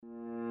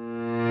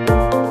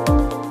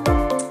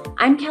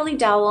I'm Kelly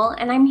Dowell,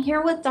 and I'm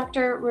here with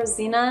Dr.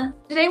 Rosina.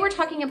 Today we're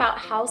talking about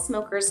how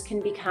smokers can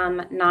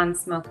become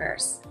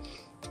non-smokers.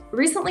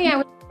 Recently, I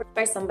was approached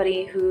by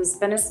somebody who's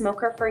been a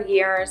smoker for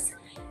years,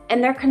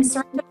 and they're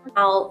concerned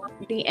about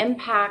the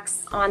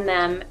impacts on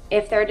them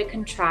if they're to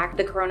contract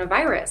the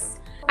coronavirus.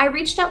 I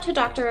reached out to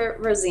Dr.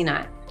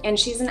 Rosina, and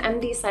she's an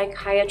MD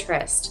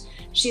psychiatrist.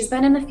 She's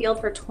been in the field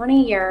for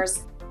 20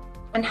 years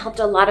and helped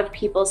a lot of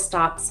people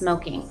stop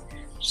smoking.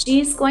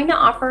 She's going to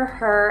offer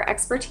her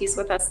expertise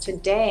with us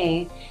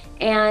today,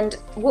 and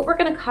what we're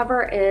going to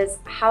cover is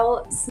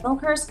how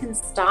smokers can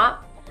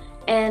stop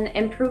and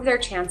improve their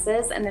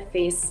chances in the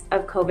face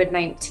of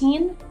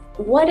COVID-19,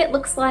 what it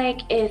looks like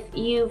if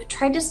you've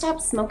tried to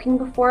stop smoking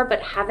before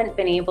but haven't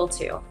been able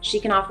to. She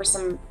can offer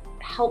some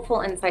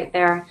helpful insight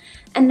there.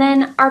 And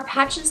then, are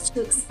patches too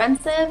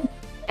expensive,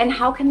 and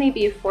how can they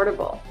be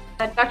affordable?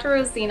 Dr.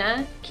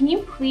 Rosina, can you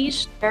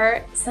please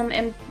share some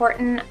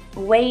important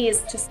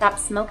ways to stop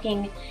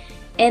smoking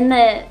in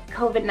the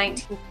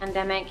COVID-19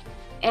 pandemic,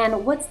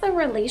 and what's the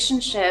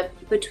relationship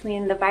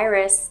between the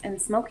virus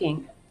and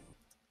smoking?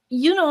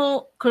 You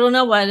know,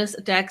 coronavirus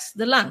attacks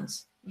the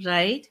lungs,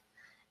 right?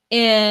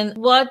 And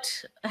what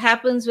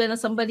happens when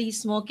somebody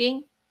is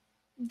smoking?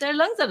 Their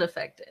lungs are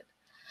affected.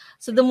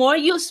 So the more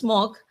you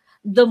smoke,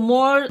 the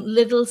more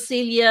little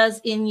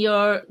cilias in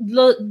your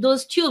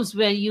those tubes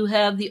where you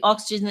have the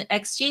oxygen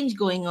exchange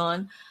going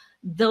on,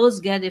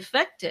 those get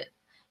affected.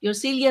 Your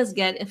cilias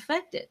get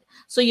affected.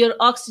 So your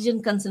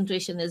oxygen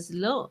concentration is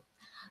low.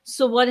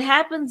 So what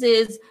happens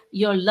is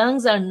your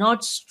lungs are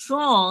not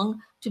strong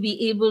to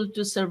be able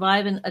to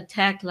survive an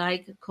attack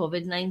like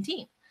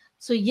COVID-19.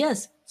 So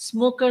yes,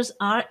 smokers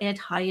are at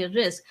higher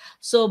risk.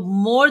 So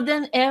more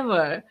than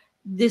ever,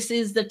 this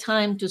is the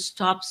time to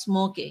stop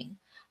smoking.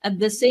 At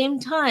the same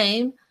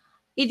time,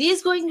 it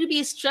is going to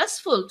be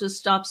stressful to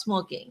stop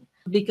smoking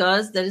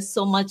because there is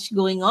so much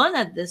going on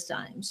at this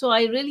time. So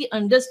I really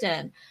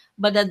understand.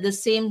 But at the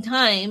same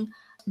time,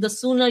 the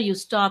sooner you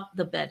stop,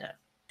 the better.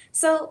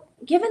 So,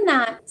 given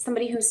that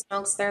somebody who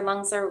smokes, their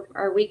lungs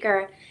are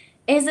weaker,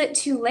 is it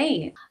too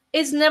late?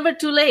 It's never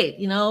too late.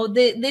 You know,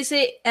 they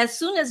say as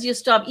soon as you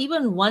stop,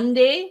 even one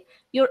day,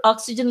 your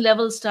oxygen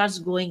level starts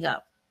going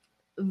up.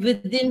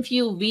 Within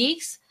few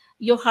weeks,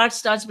 your heart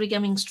starts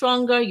becoming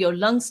stronger, your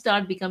lungs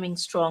start becoming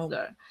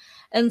stronger.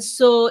 And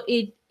so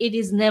it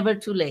is never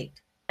too late.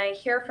 I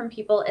hear from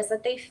people is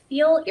that they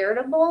feel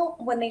irritable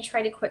when they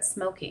try to quit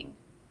smoking.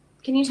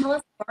 Can you tell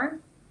us more?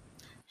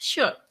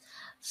 Sure.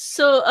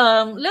 So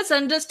let's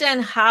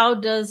understand how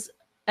does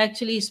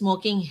actually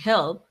smoking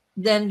help.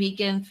 Then we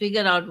can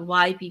figure out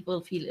why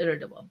people feel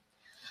irritable.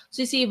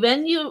 So you see,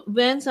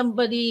 when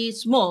somebody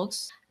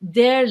smokes,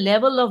 their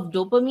level of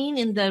dopamine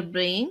in their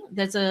brain,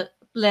 that's a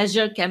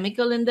pleasure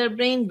chemical in their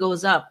brain,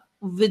 goes up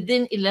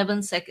within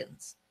 11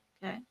 seconds.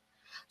 Okay.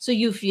 So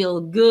you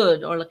feel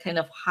good or kind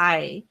of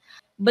high.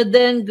 But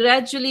then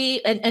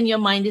gradually, and your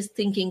mind is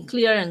thinking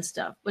clear and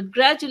stuff, but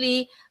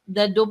gradually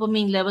the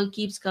dopamine level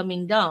keeps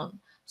coming down.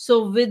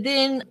 So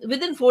within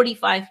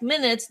 45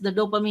 minutes, the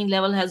dopamine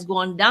level has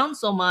gone down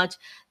so much,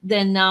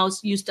 then now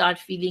you start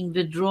feeling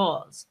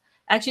withdrawals.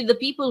 Actually, the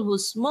people who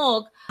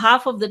smoke,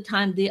 half of the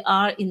time they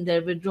are in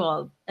their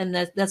withdrawal, and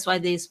that's why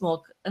they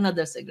smoke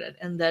another cigarette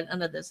and then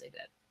another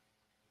cigarette.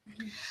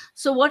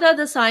 So what are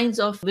the signs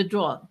of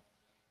withdrawal?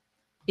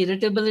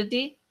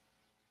 Irritability,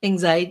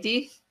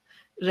 anxiety,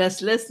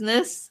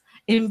 restlessness,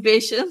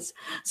 impatience.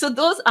 So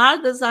those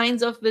are the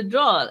signs of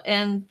withdrawal.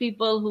 And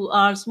people who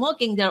are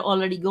smoking, they're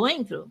already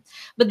going through.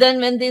 But then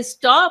when they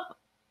stop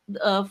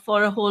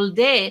for a whole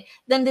day,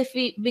 then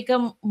they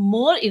become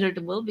more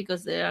irritable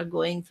because they are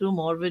going through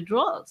more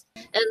withdrawals.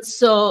 And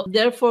so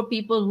therefore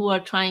people who are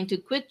trying to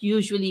quit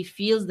usually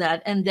feels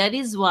that, and that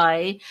is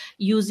why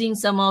using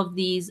some of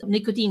these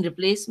nicotine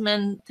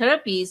replacement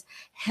therapies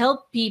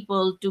help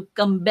people to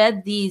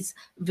combat these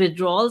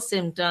withdrawal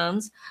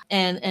symptoms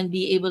and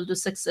be able to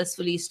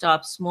successfully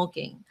stop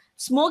smoking.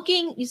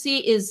 Smoking, you see,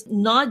 is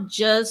not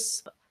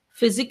just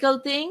physical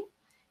thing.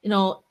 You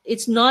know,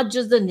 it's not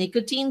just the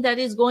nicotine that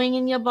is going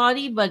in your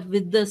body, but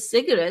with the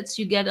cigarettes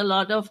you get a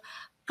lot of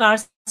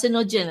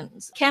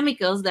carcinogens,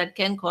 chemicals that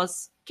can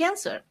cause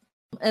cancer.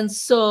 And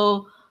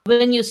so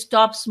when you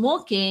stop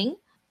smoking,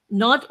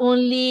 not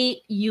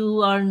only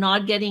you are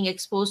not getting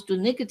exposed to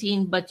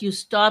nicotine, but you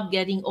stop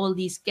getting all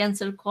these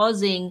cancer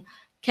causing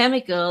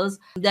chemicals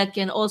that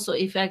can also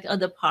affect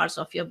other parts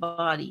of your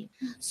body.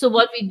 So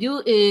what we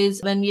do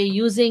is when we are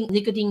using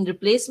nicotine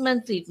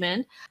replacement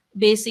treatment,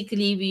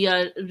 basically we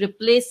are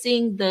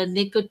replacing the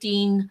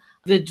nicotine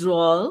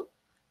withdrawal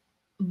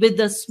with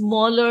the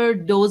smaller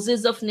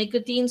doses of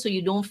nicotine, so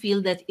you don't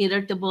feel that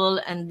irritable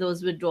and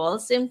those withdrawal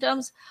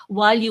symptoms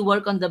while you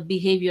work on the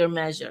behavior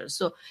measures.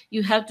 So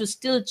you have to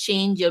still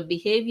change your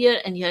behavior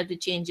and you have to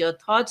change your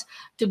thoughts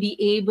to be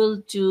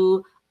able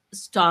to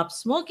stop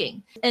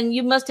smoking. And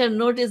you must have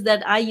noticed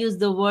that I use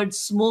the word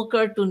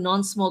smoker to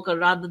non-smoker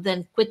rather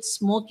than quit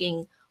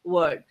smoking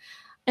word.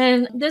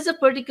 And there's a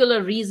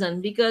particular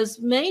reason, because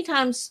many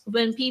times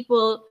when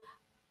people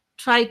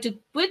try to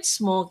quit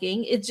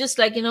smoking, it's just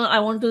like, I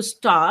want to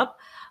stop,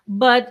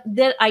 but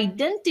their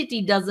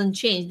identity doesn't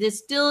change. They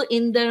still,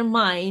 in their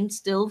mind,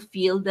 still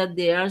feel that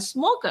they are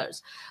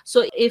smokers.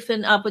 So if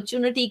an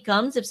opportunity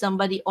comes, if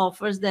somebody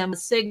offers them a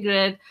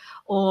cigarette,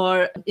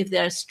 or if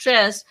they're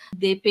stressed,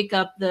 they pick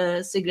up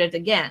the cigarette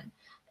again.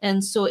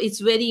 And so it's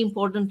very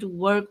important to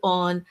work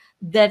on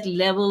that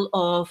level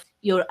of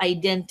your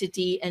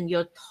identity and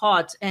your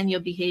thoughts and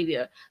your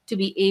behavior to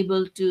be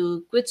able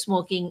to quit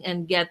smoking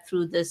and get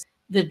through this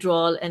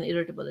withdrawal and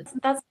irritability.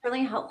 That's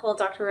really helpful,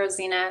 Dr.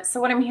 Rosina. So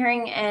what I'm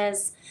hearing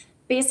is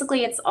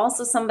basically it's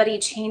also somebody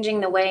changing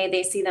the way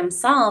they see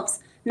themselves,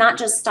 not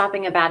just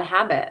stopping a bad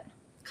habit.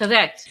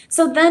 Correct.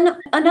 So then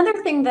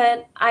another thing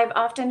that I've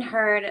often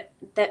heard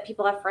that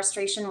people have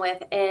frustration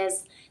with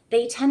is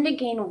they tend to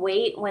gain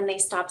weight when they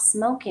stop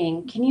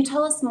smoking. Can you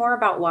tell us more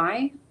about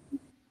why?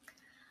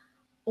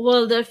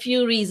 Well, there are a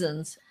few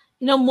reasons.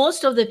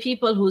 Most of the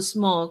people who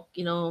smoke,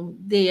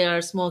 they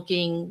are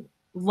smoking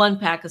one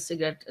pack of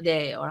cigarette a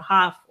day, or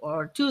half,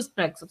 or two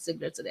packs of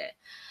cigarettes a day.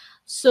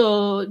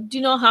 So do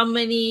you know how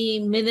many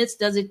minutes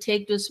does it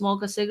take to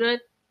smoke a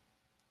cigarette?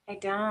 I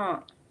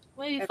don't.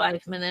 Maybe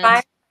 5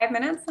 minutes. 5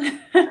 minutes?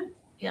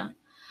 Yeah.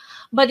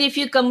 But if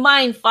you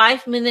combine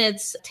 5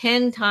 minutes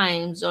 10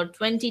 times or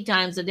 20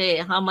 times a day,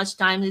 how much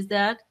time is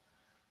that?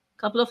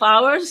 A couple of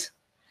hours?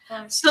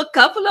 So a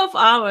couple of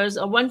hours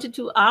or 1 to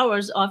 2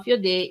 hours of your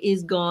day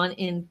is gone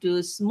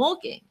into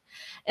smoking.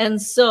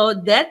 And so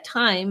that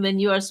time when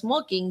you are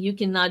smoking, you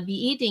cannot be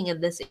eating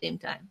at the same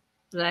time,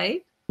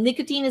 right?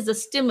 Nicotine is a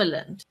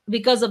stimulant.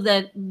 Because of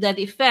that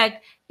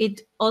effect,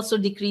 it also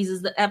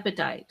decreases the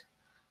appetite.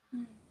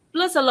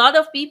 Plus, a lot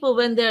of people,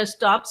 when they're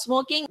stopped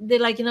smoking, they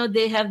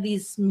they have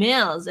these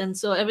smells, and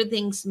so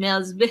everything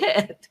smells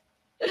bad.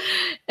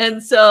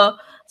 And so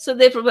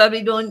they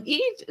probably don't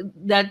eat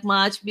that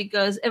much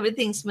because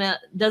everything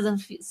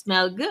doesn't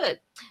smell good.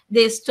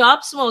 They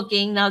stop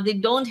smoking. Now they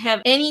don't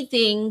have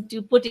anything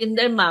to put in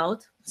their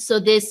mouth. So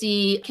they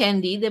see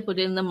candy, they put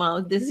it in the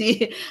mouth. They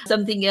see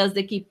something else,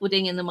 they keep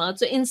putting in the mouth.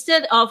 So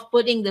instead of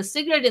putting the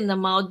cigarette in the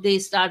mouth, they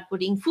start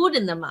putting food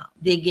in the mouth.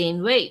 They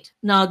gain weight.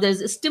 Now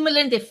there's a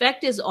stimulant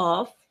effect is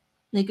off.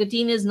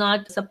 Nicotine is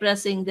not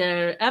suppressing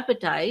their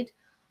appetite.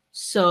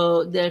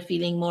 So they're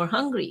feeling more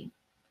hungry.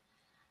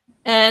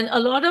 And a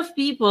lot of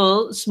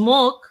people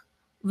smoke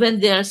when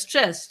they're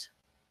stressed.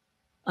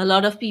 A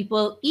lot of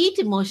people eat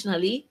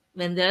emotionally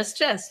when they're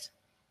stressed.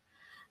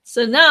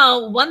 So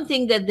now one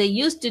thing that they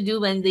used to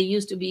do when they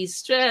used to be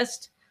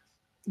stressed,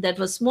 that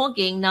was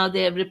smoking, now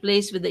they have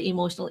replaced with the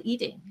emotional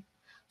eating.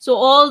 So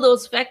all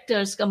those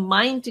factors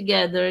combined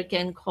together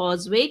can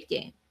cause weight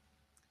gain.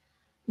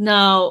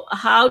 Now,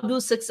 how do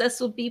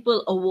successful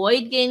people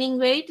avoid gaining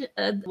weight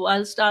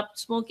while stop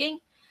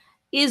smoking?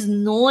 Is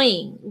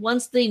knowing.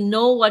 Once they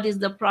know what is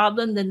the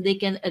problem, then they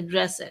can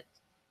address it.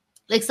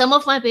 Like some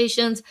of my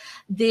patients,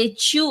 they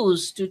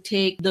choose to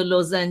take the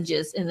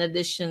lozenges in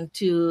addition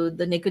to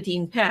the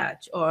nicotine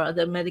patch or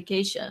the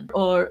medication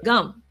or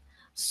gum.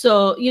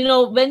 So,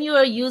 when you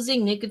are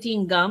using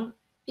nicotine gum,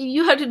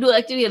 you have to do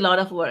actually a lot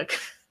of work.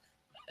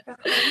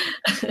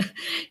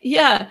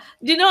 Yeah.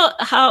 Do you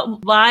know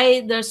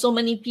why there's so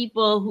many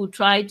people who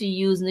try to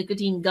use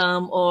nicotine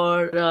gum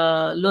or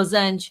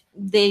lozenge,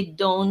 they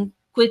don't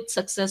quit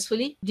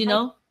successfully? Do you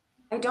know?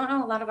 I don't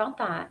know a lot about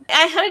that.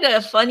 I heard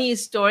a funny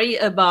story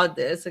about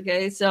this.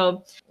 Okay.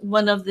 So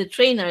one of the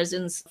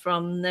trainers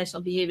from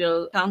National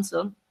Behavioral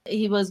Council,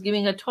 he was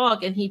giving a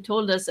talk and he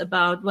told us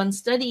about one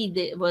study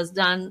that was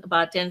done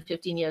about 10,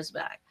 15 years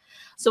back.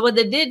 So what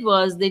they did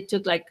was they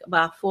took like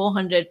about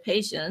 400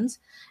 patients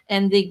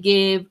and they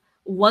gave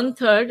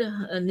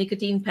 1/3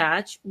 nicotine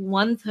patch,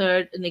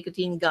 1/3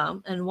 nicotine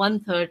gum, and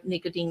 1/3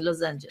 nicotine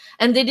lozenge.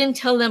 And they didn't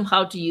tell them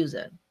how to use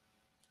it.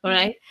 All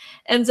right.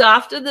 And so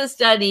after the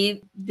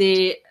study,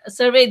 they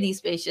surveyed these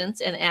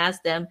patients and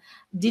asked them,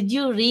 did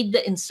you read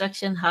the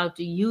instruction how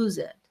to use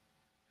it?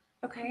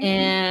 Okay.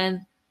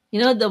 And,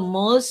 the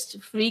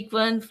most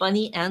frequent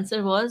funny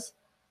answer was,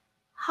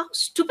 how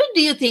stupid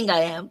do you think I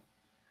am?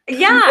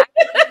 Yeah.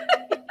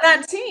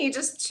 That too, you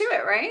just chew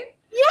it, right?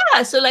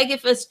 Yeah. So like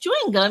if it's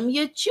chewing gum,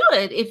 you chew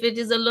it. If it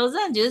is a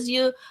lozenges,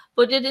 you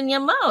put it in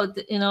your mouth.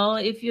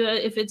 If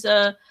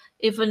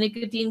a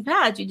nicotine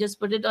patch, you just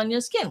put it on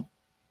your skin.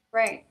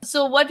 Right.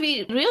 So what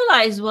we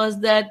realized was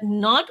that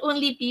not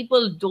only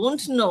people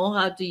don't know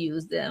how to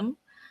use them,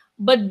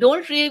 but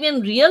don't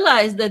even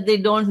realize that they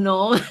don't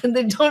know and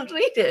they don't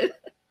read it.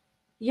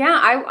 Yeah,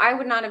 I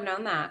would not have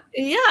known that.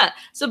 Yeah.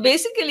 So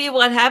basically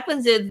what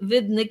happens is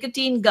with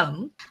nicotine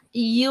gum,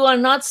 you are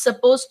not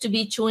supposed to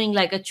be chewing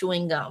like a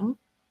chewing gum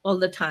all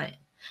the time.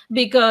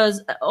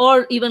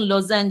 Or even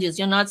lozenges,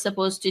 you're not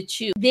supposed to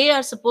chew. They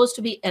are supposed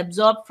to be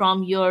absorbed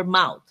from your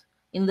mouth,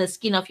 in the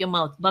skin of your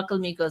mouth, buccal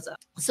mucosa.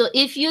 So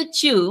if you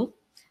chew,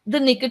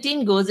 the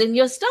nicotine goes in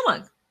your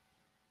stomach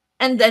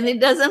and then it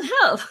doesn't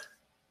help.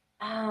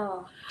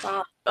 Oh,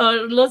 wow.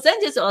 Or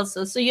lozenges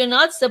also. So you're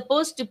not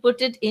supposed to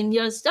put it in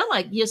your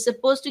stomach. You're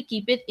supposed to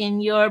keep it in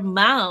your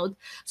mouth.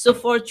 So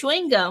for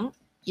chewing gum,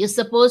 you're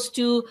supposed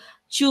to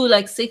chew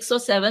like 6 or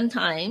 7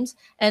 times.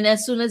 And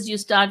as soon as you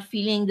start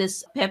feeling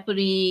this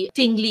peppery,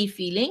 tingly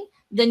feeling,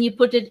 then you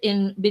put it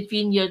in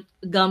between your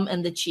gum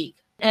and the cheek,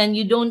 and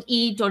you don't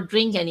eat or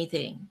drink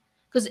anything,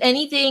 because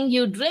anything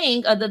you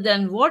drink other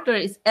than water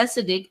is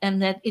acidic, and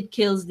that it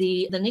kills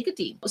the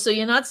nicotine. So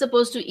you're not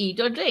supposed to eat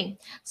or drink.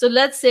 So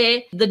let's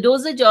say the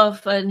dosage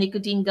of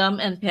nicotine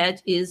gum and patch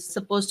is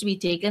supposed to be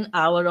taken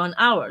hour on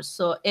hour.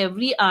 So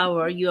every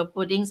hour you are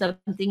putting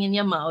something in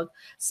your mouth.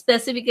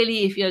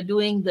 Specifically, if you're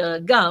doing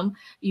the gum,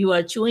 you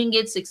are chewing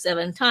it 6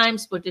 7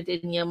 times, put it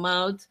in your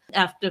mouth.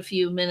 After a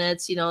few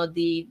minutes,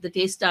 the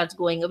taste starts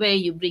going away,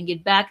 you bring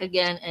it back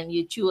again and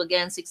you chew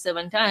again 6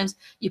 7 times.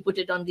 You put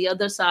it on the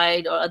other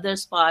side or other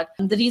spot.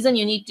 The reason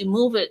you need to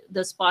move it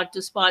the spot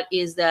to spot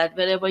is that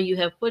wherever you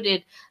have put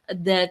it,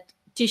 that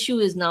tissue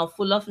is now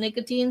full of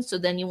nicotine. So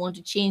then you want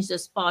to change the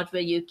spot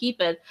where you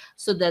keep it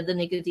so that the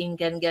nicotine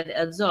can get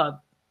absorbed.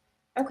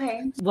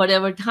 Okay.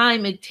 Whatever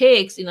time it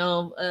takes,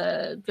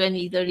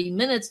 20 30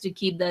 minutes to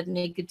keep that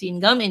nicotine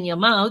gum in your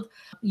mouth,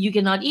 you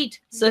cannot eat.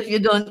 So if you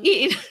don't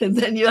eat,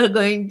 then you are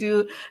going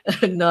to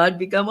not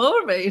become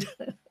overweight.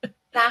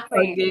 Exactly.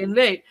 Or gain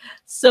weight.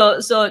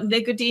 So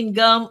nicotine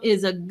gum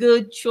is a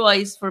good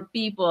choice for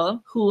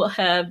people who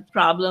have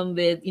problem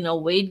with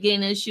weight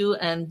gain issue,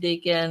 and they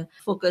can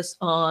focus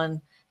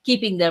on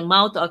keeping their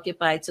mouth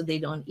occupied so they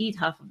don't eat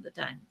half of the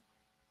time.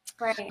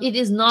 Right. It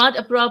is not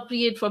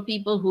appropriate for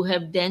people who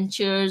have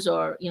dentures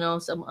or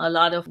a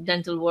lot of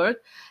dental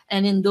work,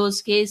 and in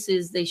those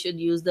cases they should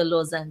use the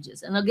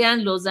lozenges. And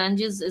again,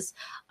 lozenges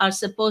are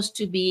supposed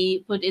to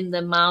be put in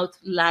the mouth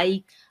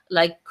like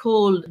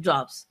cold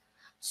drops.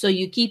 So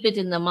you keep it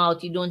in the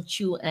mouth, you don't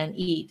chew and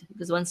eat,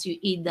 because once you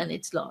eat, then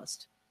it's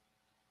lost.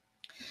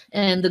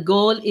 And the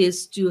goal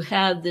is to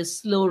have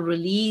this slow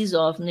release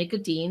of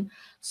nicotine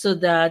so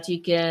that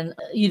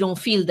you don't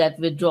feel that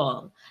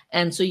withdrawal.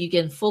 And so you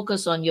can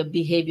focus on your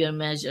behavior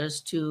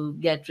measures to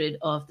get rid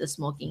of the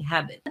smoking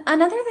habit.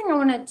 Another thing I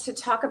wanted to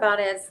talk about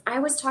is I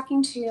was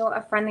talking to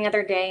a friend the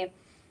other day,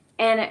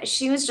 and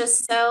she was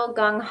just so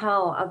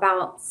gung-ho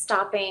about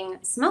stopping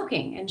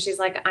smoking. And she's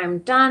like, I'm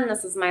done.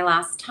 This is my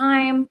last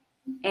time,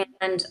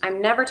 and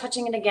I'm never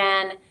touching it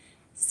again.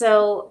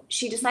 So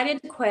she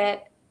decided to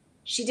quit.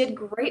 She did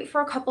great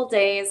for a couple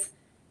days,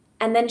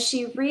 and then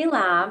she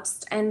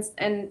relapsed and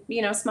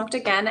smoked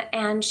again,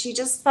 and she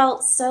just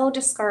felt so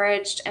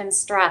discouraged and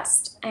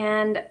stressed.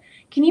 And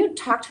can you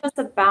talk to us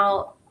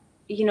about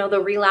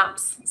the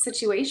relapse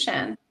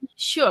situation?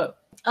 Sure.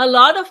 A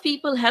lot of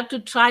people have to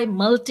try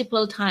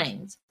multiple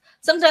times.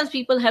 Sometimes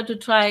people have to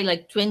try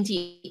like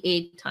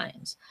 28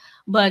 times.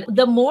 But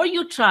the more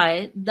you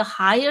try, the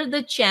higher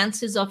the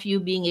chances of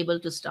you being able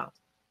to stop.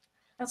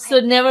 Okay. So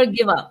never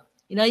give up.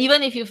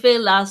 Even if you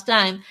fail last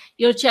time,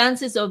 your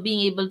chances of being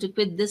able to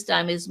quit this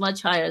time is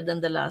much higher than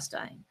the last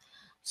time.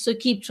 So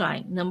keep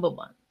trying, number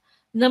one.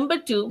 Number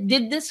two,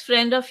 did this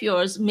friend of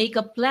yours make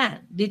a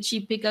plan? Did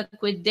she pick a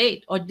quit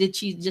date, or did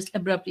she just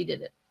abruptly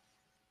did it?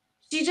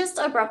 She just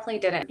abruptly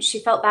did it. She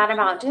felt bad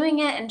about doing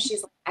it, and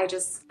she's like,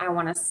 I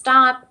want to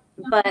stop.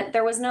 But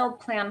there was no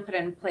plan put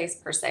in place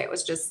per se. It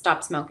was just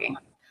stop smoking.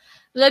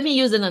 Let me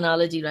use an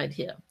analogy right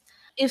here.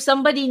 If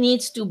somebody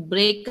needs to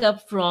break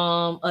up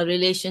from a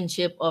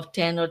relationship of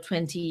 10 or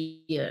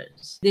 20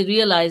 years, they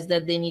realize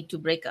that they need to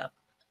break up.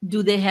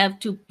 Do they have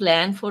to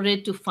plan for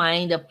it, to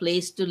find a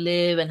place to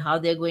live and how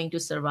they're going to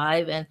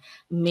survive and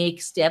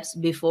make steps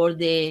before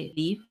they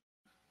leave?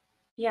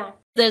 Yeah.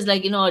 There's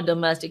a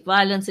domestic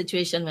violence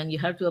situation when you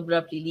have to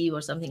abruptly leave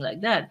or something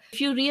like that. If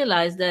you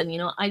realize that,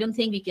 I don't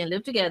think we can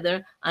live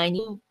together, I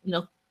need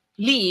to,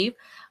 leave,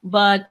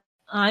 but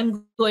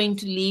I'm going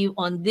to leave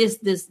on this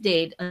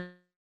date.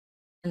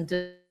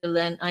 Until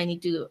then, I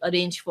need to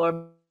arrange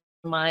for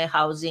my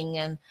housing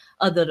and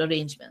other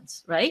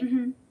arrangements, right?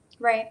 Mm-hmm.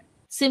 Right.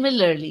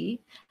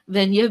 Similarly,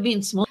 when you've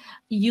been smoking,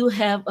 you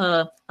have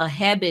a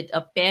habit, a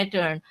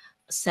pattern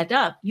set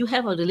up. You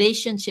have a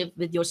relationship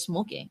with your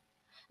smoking.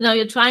 Now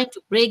you're trying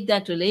to break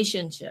that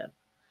relationship.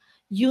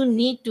 You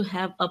need to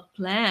have a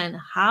plan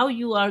how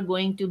you are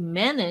going to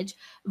manage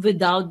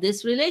without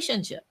this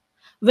relationship.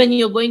 When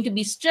you're going to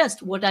be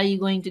stressed, what are you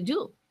going to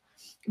do?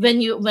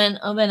 When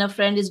a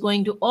friend is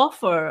going to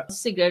offer a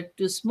cigarette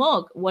to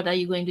smoke, what are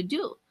you going to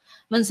do?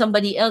 When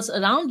somebody else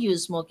around you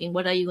is smoking,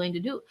 what are you going to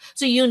do?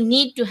 So you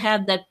need to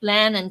have that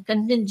plan and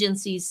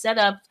contingencies set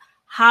up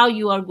how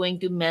you are going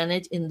to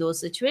manage in those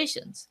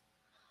situations.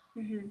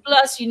 Mm-hmm.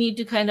 Plus, you need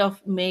to kind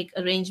of make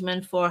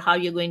arrangement for how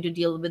you're going to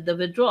deal with the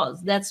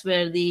withdrawals. That's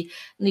where the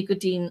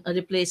nicotine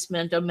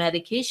replacement or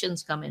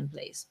medications come in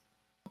place.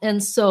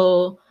 And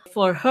so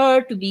for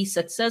her to be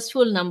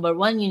successful, number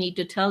one, you need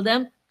to tell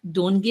them,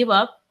 don't give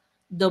up.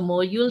 The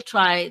more you'll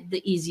try,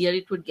 the easier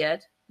it would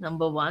get,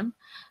 number one.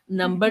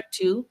 Number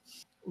two,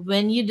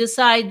 when you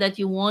decide that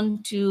you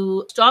want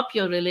to stop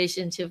your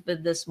relationship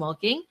with the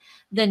smoking,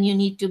 then you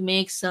need to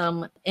make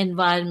some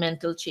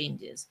environmental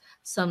changes,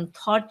 some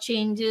thought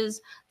changes,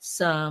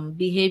 some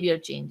behavior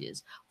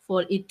changes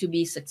for it to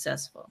be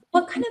successful.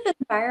 What kind of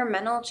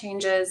environmental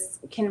changes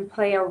can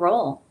play a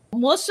role?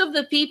 Most of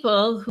the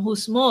people who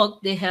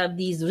smoke, they have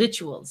these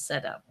rituals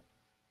set up.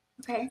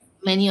 Okay.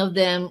 Many of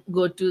them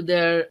go to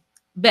their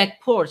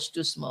back porch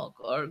to smoke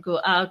or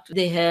go out.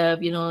 They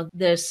have,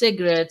 their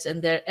cigarettes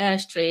and their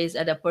ashtrays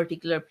at a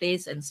particular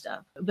place and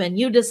stuff. When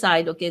you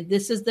decide, okay,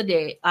 this is the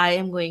day I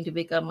am going to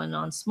become a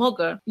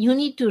non-smoker, you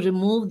need to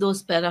remove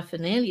those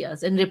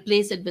paraphernalias and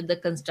replace it with the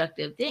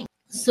constructive thing.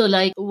 So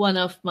like one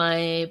of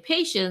my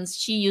patients,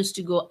 she used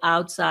to go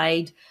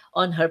outside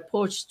on her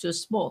porch to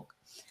smoke,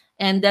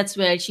 and that's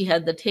where she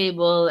had the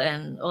table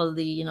and all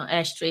the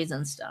ashtrays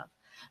and stuff.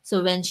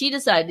 So when she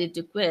decided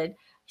to quit,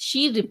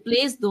 she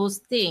replaced those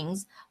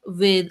things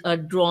with a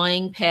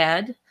drawing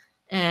pad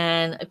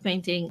and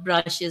painting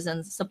brushes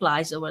and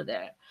supplies over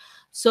there.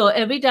 So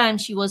every time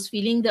she was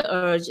feeling the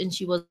urge and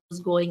she was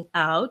going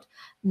out,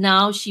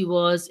 now she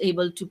was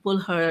able to pull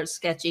her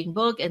sketching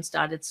book and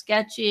started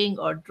sketching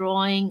or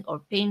drawing or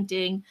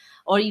painting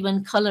or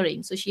even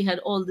coloring. So she had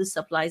all these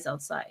supplies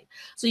outside.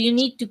 So you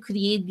need to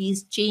create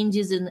these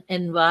changes in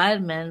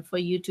environment for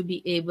you to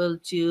be able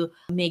to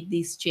make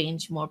these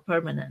change more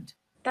permanent.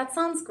 That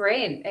sounds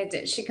great.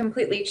 She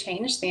completely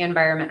changed the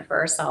environment for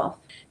herself.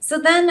 So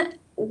then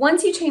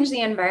once you change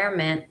the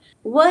environment,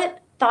 what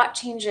thought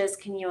changes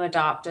can you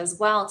adopt as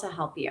well to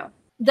help you?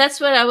 That's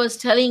where I was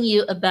telling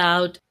you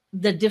about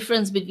the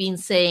difference between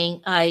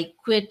saying I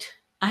quit,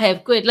 I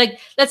have quit. Like,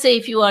 let's say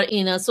if you are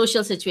in a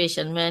social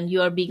situation when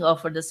you are being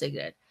offered a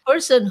cigarette,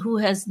 person who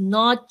has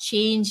not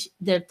changed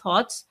their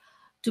thoughts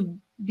to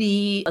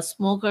be a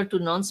smoker to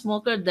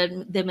non-smoker,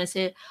 then they may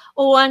say,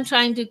 oh, I'm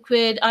trying to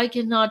quit, I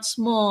cannot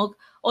smoke,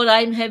 or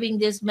I'm having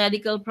these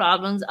medical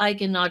problems, I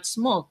cannot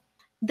smoke.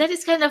 That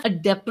is kind of a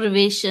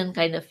deprivation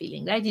kind of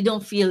feeling, right? You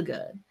don't feel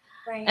good.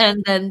 Right.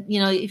 And then,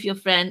 if your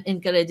friend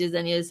encourages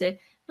and you say,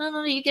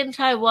 no, you can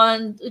try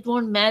one, it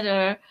won't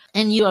matter.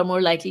 And you are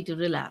more likely to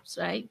relapse,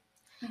 right?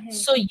 Mm-hmm.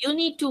 So you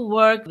need to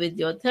work with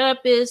your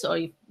therapist or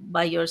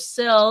by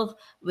yourself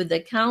with a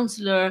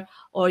counselor,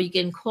 or you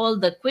can call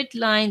the quit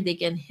line. They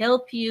can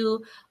help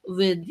you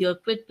with your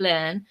quit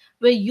plan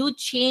where you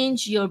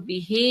change your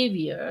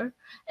behavior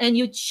and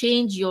you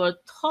change your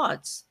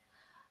thoughts,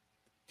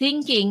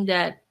 thinking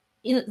that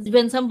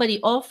when somebody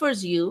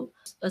offers you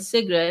a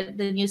cigarette,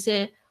 then you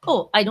say,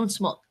 oh, I don't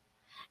smoke.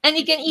 And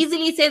you can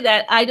easily say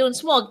that I don't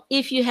smoke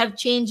if you have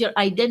changed your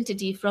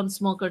identity from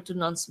smoker to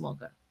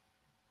non-smoker.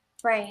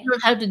 Right. You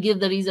don't have to give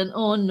the reason,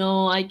 oh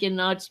no, I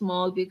cannot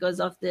smoke because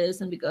of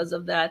this and because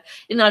of that.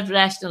 You're not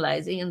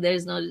rationalizing, and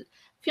there's no,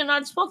 if you're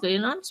not a smoker,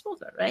 you're not a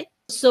smoker, right?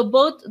 So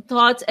both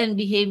thoughts and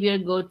behavior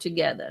go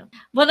together.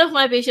 One of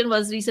my patients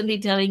was recently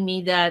telling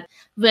me that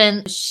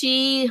when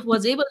she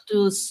was able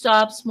to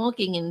stop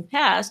smoking in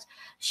past,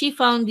 she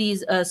found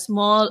these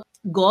small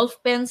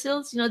golf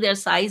pencils, their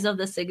size of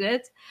the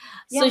cigarettes.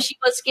 So she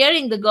was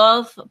carrying the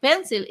golf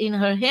pencil in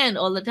her hand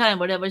all the time,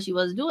 whatever she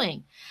was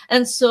doing.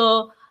 And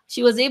so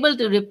she was able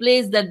to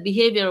replace that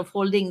behavior of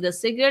holding the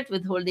cigarette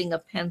with holding a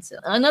pencil.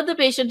 Another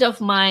patient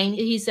of mine,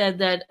 he said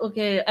that,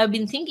 okay, I've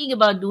been thinking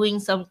about doing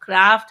some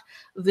craft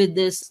with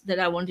this that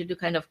I wanted to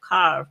kind of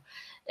carve.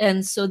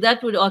 And so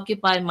that would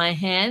occupy my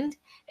hand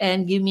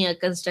and give me a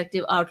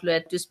constructive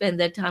outlet to spend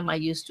that time I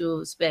used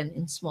to spend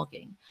in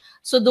smoking.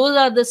 So those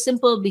are the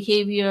simple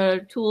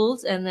behavior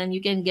tools. And then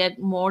you can get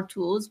more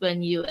tools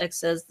when you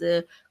access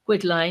the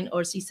quit line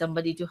or see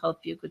somebody to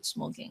help you quit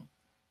smoking.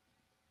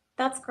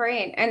 That's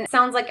great. And it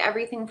sounds like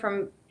everything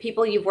from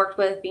people you've worked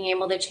with being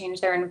able to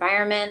change their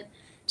environment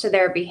to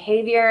their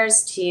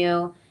behaviors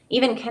to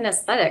even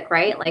kinesthetic,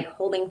 right? Like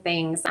holding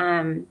things,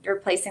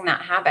 replacing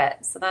that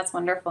habit. So that's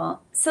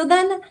wonderful. So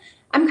then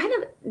I'm kind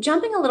of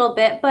jumping a little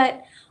bit,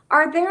 but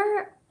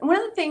one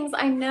of the things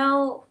I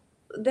know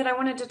that I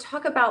wanted to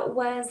talk about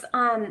was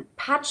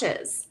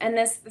patches and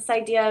this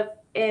idea of,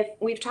 if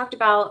we've talked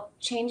about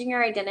changing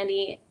your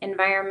identity,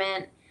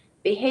 environment,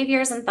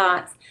 behaviors and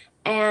thoughts,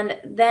 and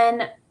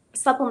then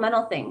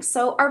supplemental things.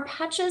 So are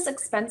patches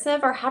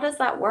expensive, or how does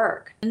that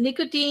work?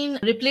 Nicotine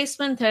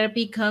replacement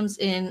therapy comes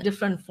in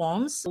different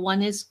forms.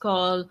 One is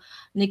called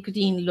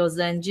nicotine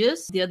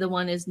lozenges. The other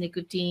one is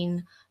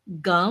nicotine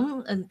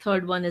gum. And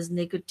third one is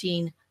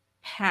nicotine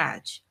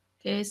patch.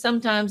 Okay,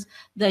 sometimes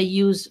they're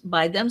used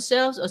by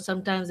themselves, or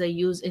sometimes they're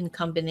used in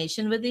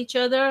combination with each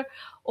other,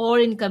 or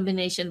in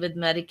combination with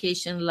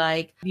medication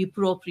like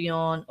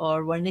bupropion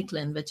or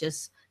varenicline, which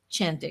is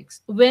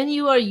Chantix. When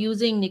you are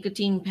using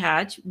nicotine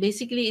patch,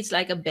 basically it's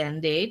like a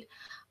Band-Aid,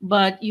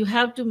 but you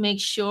have to make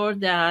sure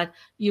that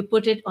you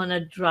put it on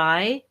a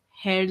dry,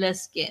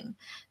 hairless skin.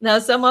 Now,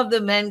 some of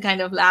the men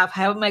kind of laugh,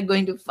 how am I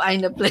going to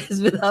find a place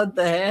without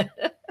the hair?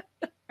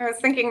 I was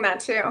thinking that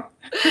too.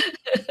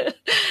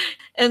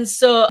 And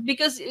so,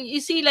 because you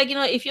see, like,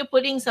 if you're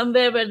putting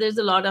somewhere where there's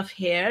a lot of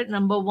hair,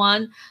 number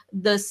one,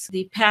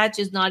 the patch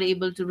is not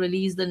able to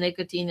release the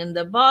nicotine in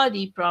the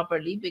body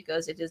properly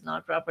because it is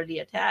not properly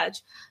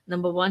attached.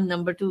 Number one.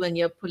 Number two, when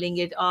you're pulling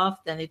it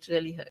off, then it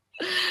really hurts.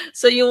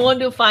 So you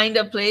want to find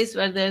a place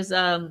where there's,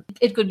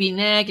 it could be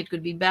neck, it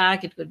could be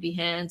back, it could be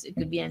hands, it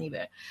could be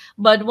anywhere.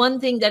 But one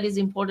thing that is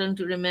important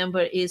to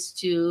remember is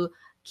to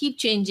keep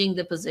changing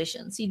the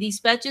position. See, these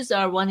patches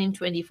are 1 in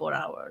 24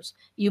 hours.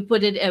 You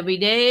put it every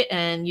day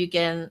and you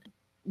can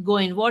go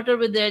in water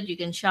with it, you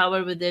can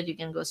shower with it, you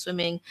can go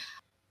swimming.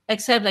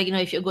 except like,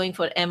 if you're going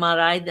for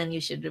MRI, then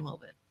you should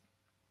remove it.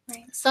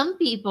 Right. Some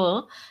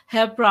people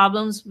have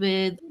problems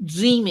with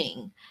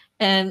dreaming.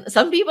 And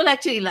some people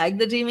actually like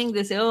the dreaming.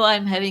 They say, oh,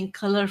 I'm having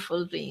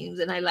colorful dreams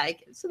and I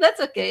like it. So that's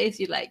okay if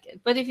you like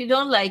it. But if you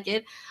don't like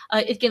it,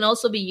 it can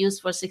also be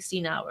used for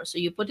 16 hours. So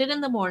you put it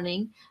in the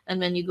morning, and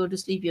when you go to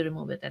sleep, you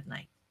remove it at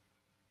night.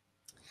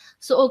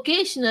 So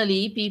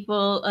occasionally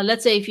people,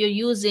 let's say if you're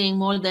using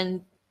more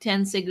than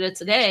 10 cigarettes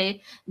a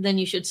day, then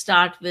you should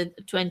start with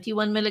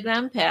 21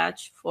 milligram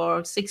patch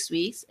for 6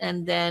 weeks,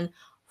 and then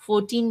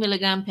 14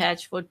 milligram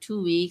patch for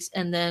 2 weeks,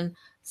 and then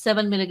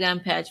 7 milligram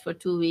patch for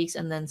 2 weeks,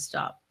 and then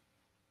stop.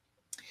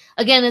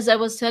 Again, as I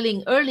was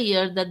telling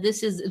earlier, that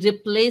this is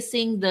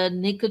replacing the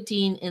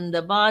nicotine in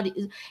the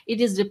body.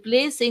 It is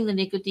replacing the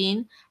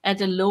nicotine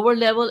at a lower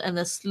level and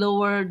a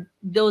slower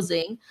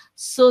dosing,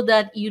 so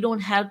that you don't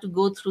have to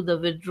go through the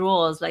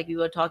withdrawals like we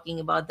were talking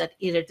about, that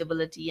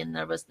irritability and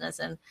nervousness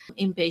and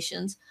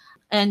impatience,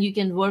 and you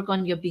can work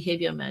on your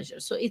behavior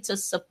measures. So it's a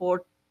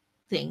support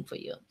thing for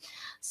you.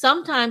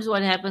 Sometimes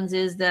what happens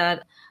is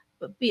that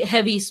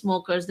heavy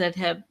smokers that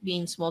have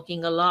been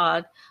smoking a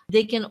lot,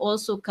 they can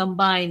also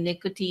combine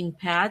nicotine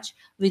patch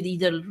with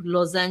either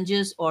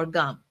lozenges or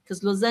gum,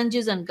 because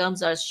lozenges and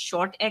gums are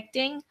short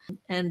acting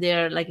and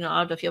they're like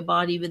out of your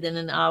body within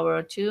an hour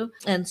or two.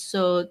 And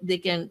so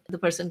the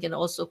person can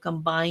also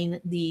combine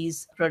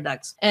these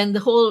products, and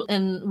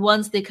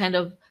once they kind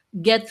of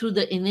get through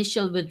the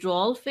initial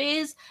withdrawal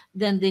phase,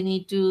 then they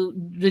need to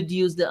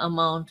reduce the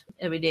amount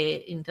every day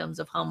in terms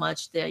of how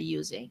much they're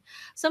using.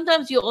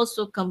 Sometimes you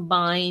also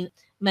combine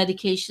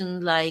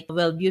medication like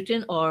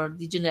Wellbutrin, or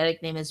the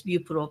generic name is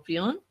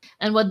bupropion.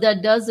 And what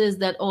that does is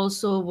that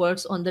also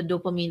works on the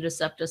dopamine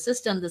receptor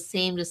system, the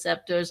same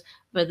receptors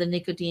where the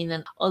nicotine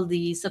and all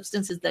the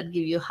substances that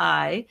give you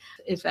high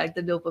affect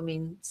the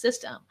dopamine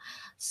system.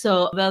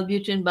 So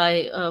Wellbutrin,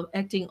 by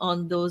acting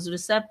on those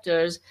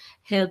receptors,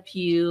 help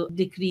you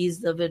decrease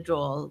the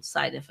withdrawal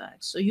side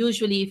effects. So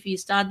usually if you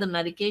start the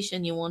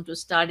medication, you want to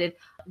start it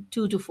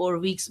 2 to 4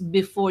 weeks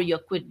before your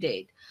quit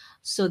date,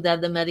 so that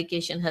the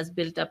medication has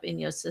built up in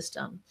your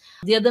system.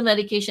 The other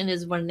medication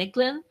is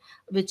Varenicline,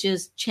 which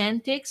is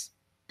Chantix.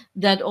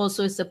 That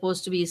also is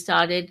supposed to be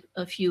started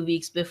a few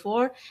weeks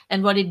before.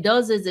 And what it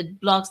does is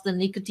it blocks the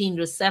nicotine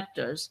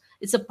receptors.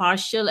 It's a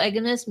partial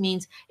agonist,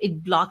 means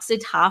it blocks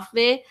it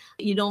halfway.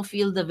 You don't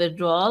feel the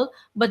withdrawal.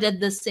 But at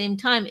the same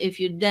time, if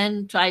you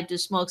then try to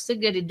smoke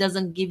cigarette, it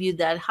doesn't give you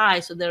that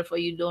high. So therefore,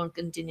 you don't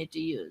continue to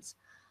use.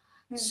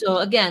 So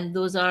again,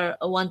 those are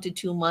a 1 to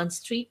 2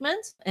 months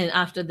treatments. And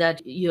after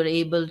that, you're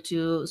able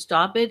to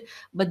stop it.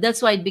 But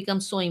that's why it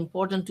becomes so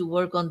important to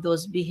work on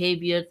those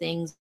behavior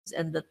things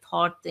and the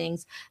thought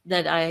things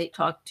that I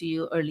talked to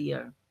you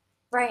earlier.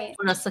 Right.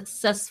 For a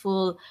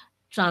successful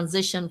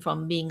transition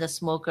from being a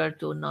smoker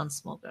to a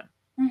non-smoker.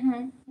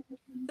 Mm-hmm.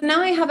 So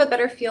now I have a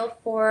better feel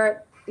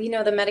for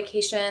the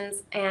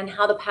medications and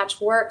how the patch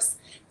works.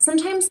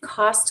 Sometimes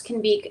cost can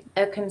be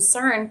a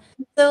concern.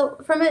 So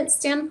from a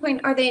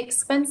standpoint, are they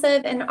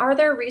expensive, and are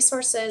there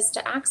resources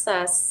to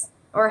access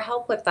or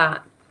help with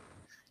that?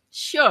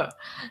 Sure.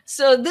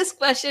 So this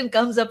question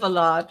comes up a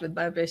lot with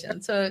my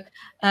patients. So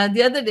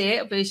the other day,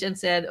 a patient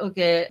said,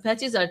 okay,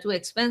 patches are too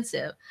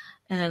expensive.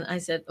 And I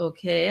said,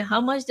 okay,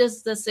 how much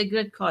does the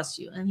cigarette cost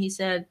you? And he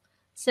said,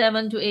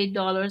 $7 to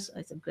 $8.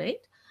 I said,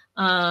 great.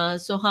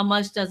 So how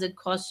much does it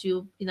cost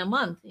you in a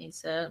month? He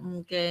said,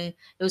 okay.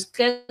 It was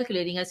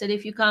calculating. I said,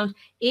 if you count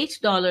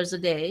 $8 a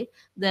day,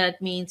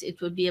 that means it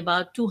would be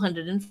about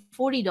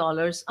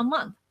 $240 a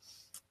month.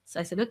 So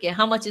I said, okay,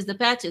 how much is the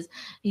patches?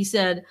 He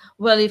said,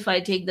 well, if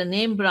I take the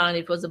name brand,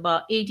 it was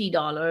about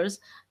 $80.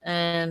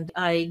 And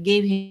I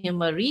gave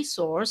him a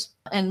resource,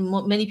 and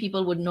many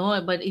people would know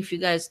it. But if you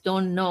guys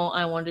don't know,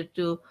 I want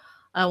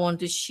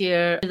to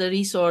share the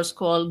resource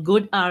called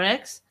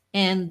GoodRx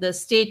and the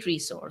state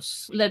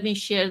resource. Let me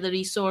share the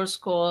resource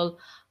called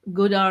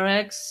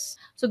GoodRx.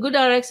 So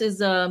GoodRx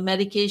is a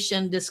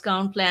medication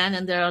discount plan,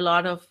 and there are a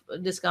lot of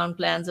discount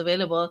plans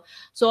available.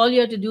 So all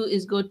you have to do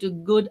is go to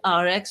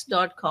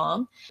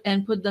goodrx.com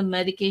and put the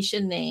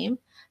medication name,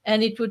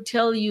 and it would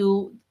tell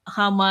you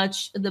how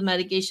much the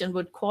medication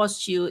would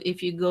cost you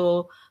if you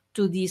go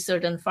to these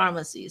certain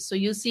pharmacies. So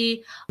you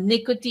see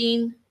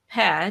nicotine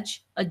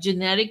patch, a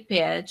generic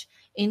patch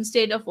in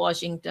state of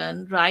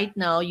Washington. Right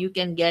now you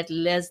can get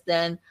less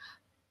than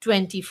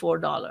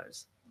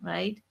 $24,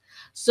 right?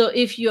 So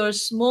if you're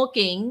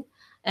smoking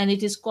and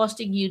it is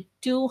costing you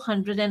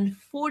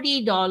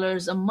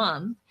 $240 a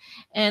month,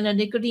 and a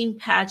nicotine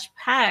patch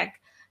pack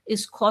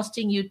is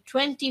costing you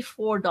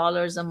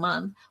 $24 a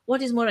month,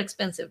 what is more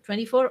expensive,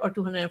 $24 or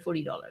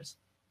 $240?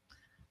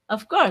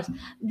 Of course,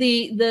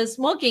 the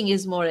smoking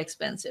is more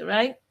expensive,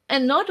 right?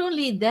 And not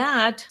only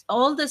that,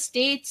 all the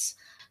states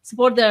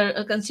support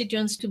their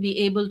constituents to be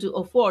able to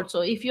afford.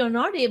 So if you're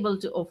not able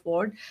to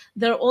afford,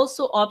 there are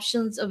also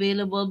options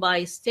available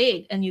by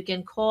state, and you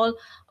can call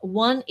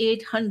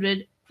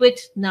 1-800 Quit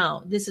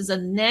Now. This is a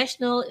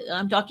national,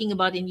 I'm talking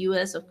about in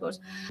US, of course.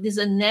 This is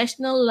a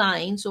national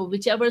line. So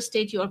whichever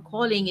state you are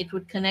calling, it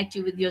would connect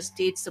you with your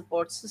state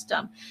support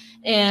system.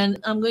 And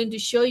I'm going to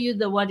show you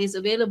what is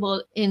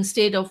available in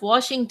state of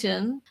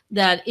Washington,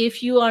 that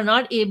if you are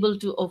not able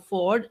to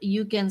afford,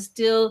 you can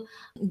still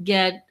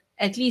get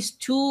at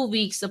least 2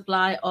 weeks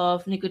supply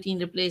of nicotine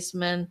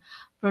replacement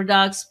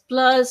products,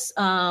 plus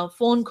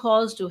phone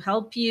calls to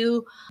help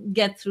you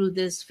get through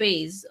this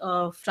phase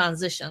of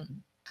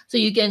transition. So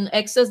you can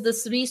access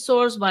this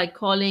resource by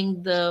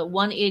calling the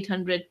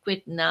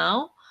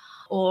 1-800-QUIT-NOW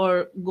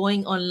or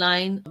going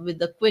online with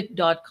the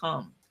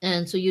quit.com.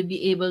 And so you'd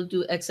be able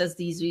to access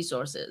these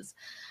resources.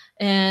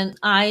 And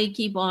I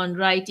keep on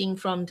writing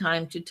from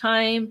time to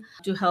time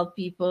to help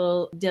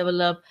people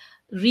develop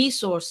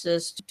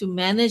resources to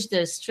manage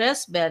their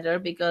stress better,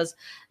 because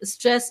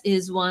stress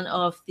is one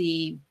of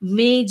the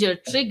major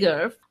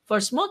trigger for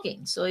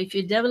smoking. So if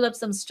you develop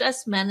some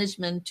stress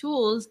management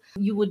tools,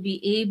 you would be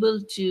able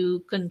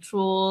to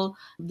control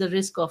the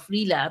risk of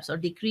relapse or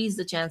decrease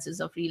the chances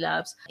of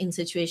relapse in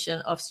situation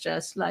of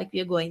stress like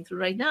we are going through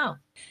right now.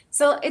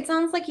 So it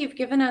sounds like you've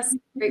given us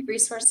great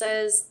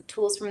resources,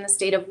 tools from the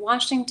state of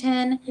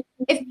Washington.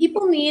 If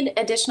people need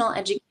additional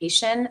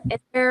education, is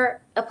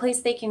there a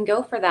place they can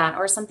go for that,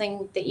 or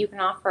something that you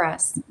can offer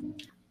us?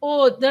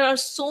 Oh, there are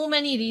so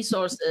many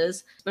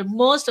resources, but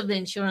most of the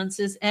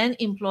insurances and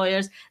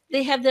employers,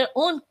 they have their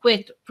own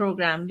quit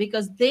program,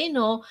 because they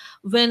know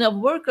when a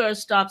worker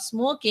stops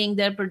smoking,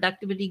 their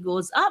productivity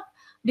goes up,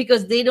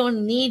 because they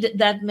don't need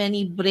that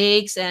many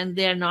breaks and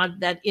they're not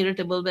that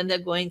irritable when they're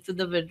going through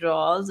the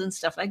withdrawals and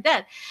stuff like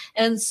that.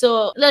 And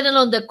so, let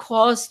alone the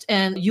cost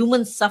and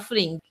human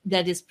suffering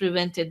that is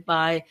prevented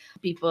by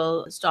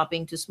people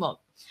stopping to smoke.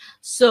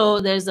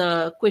 So there's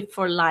a Quit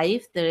for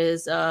Life. There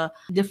is a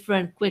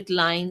different quit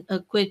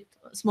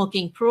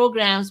smoking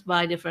programs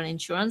by different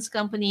insurance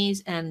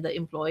companies and the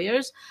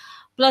employers.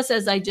 Plus,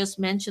 as I just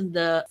mentioned,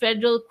 the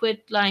federal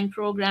quit line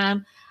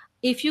program.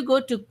 If you go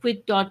to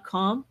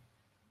quit.com,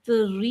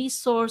 the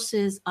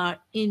resources are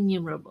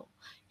innumerable.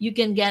 You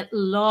can get a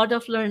lot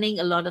of learning,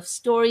 a lot of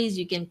stories.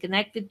 You can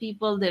connect with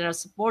people. There are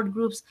support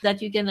groups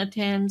that you can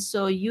attend.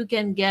 So you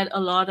can get a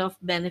lot of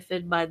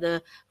benefit by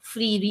the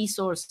free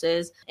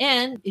resources.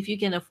 And if you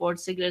can afford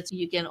cigarettes,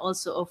 you can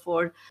also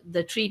afford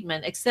the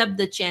treatment, except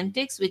the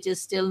Chantix, which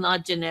is still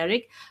not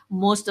generic.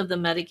 Most of the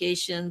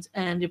medications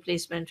and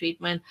replacement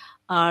treatment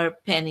are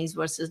pennies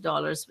versus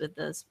dollars with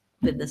the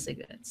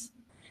cigarettes.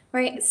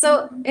 Right.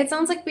 So it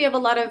sounds like we have a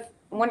lot of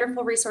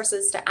wonderful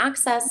resources to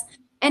access.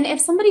 And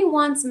if somebody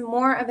wants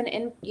more of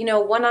an,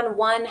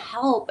 one-on-one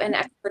help and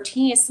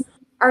expertise,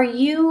 are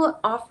you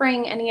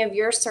offering any of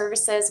your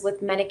services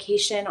with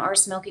medication or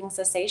smoking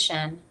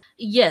cessation?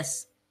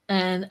 Yes.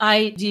 And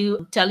I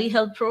do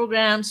telehealth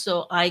programs,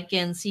 so I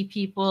can see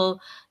people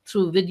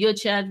through video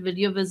chat,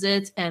 video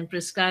visits, and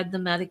prescribe the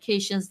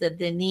medications that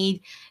they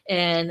need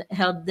and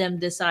help them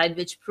decide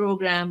which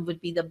program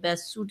would be the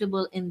best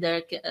suitable in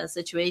their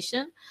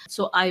situation.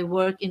 So I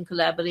work in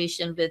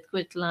collaboration with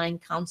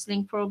Quitline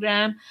Counseling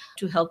Program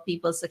to help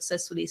people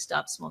successfully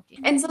stop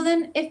smoking. And so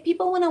then if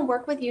people want to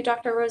work with you,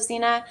 Dr.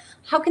 Rosina,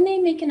 how can they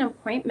make an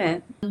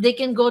appointment? They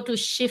can go to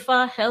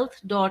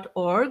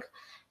shifahealth.org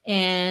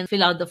and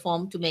fill out the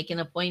form to make an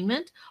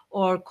appointment,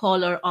 or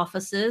call our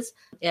offices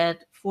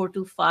at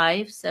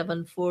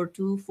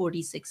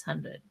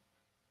 425-742-4600.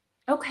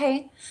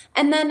 Okay.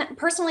 And then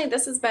personally,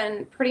 this has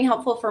been pretty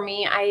helpful for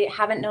me. I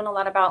haven't known a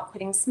lot about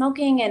quitting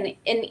smoking, and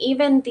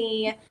even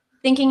the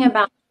thinking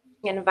about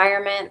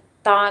environment,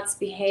 thoughts,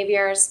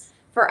 behaviors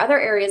for other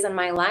areas in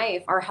my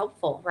life are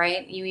helpful,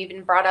 right? You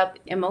even brought up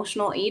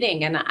emotional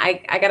eating. And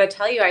I got to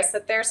tell you, I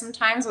sit there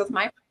sometimes with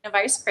my pint of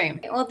ice cream.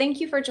 Well,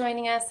 thank you for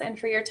joining us and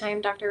for your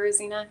time, Dr.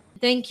 Rosina.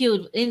 Thank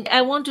you. And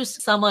I want to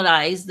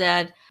summarize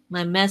that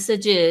my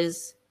message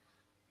is,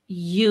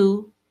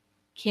 you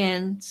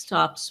can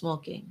stop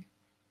smoking.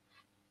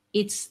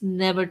 It's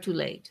never too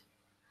late.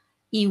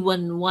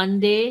 Even one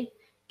day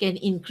can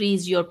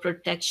increase your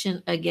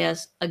protection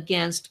against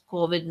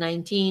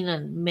COVID-19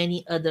 and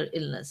many other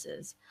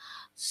illnesses.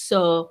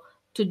 So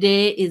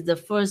today is the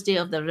first day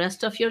of the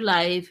rest of your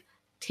life.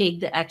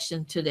 Take the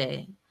action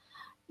today.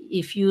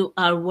 If you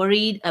are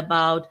worried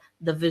about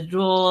the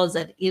withdrawals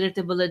and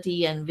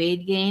irritability and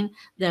weight gain,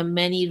 there are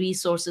many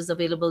resources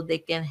available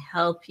that can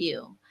help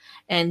you.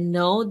 And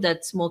know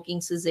that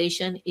smoking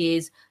cessation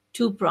is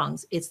two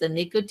prongs. It's the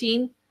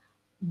nicotine,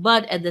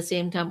 but at the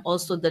same time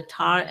also the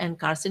tar and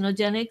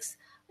carcinogenics,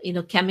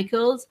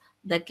 chemicals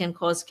that can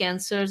cause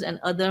cancers and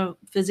other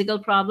physical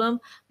problem.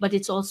 But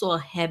it's also a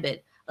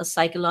habit, a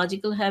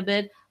psychological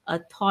habit, a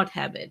thought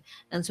habit.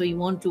 And so you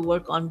want to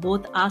work on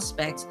both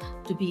aspects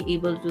to be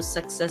able to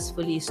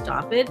successfully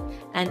stop it.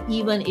 And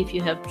even if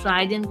you have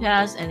tried in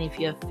past and if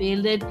you have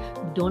failed it,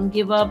 don't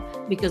give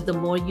up, because the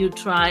more you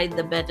try,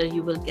 the better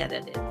you will get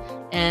at it.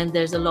 And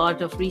there's a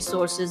lot of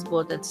resources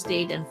both at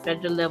state and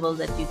federal level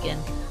that you can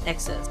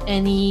access.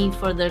 Any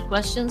further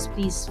questions,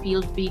 please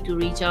feel free to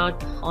reach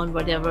out on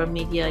whatever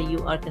media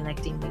you are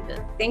connecting me with.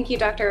 Thank you,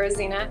 Dr.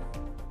 Rosina.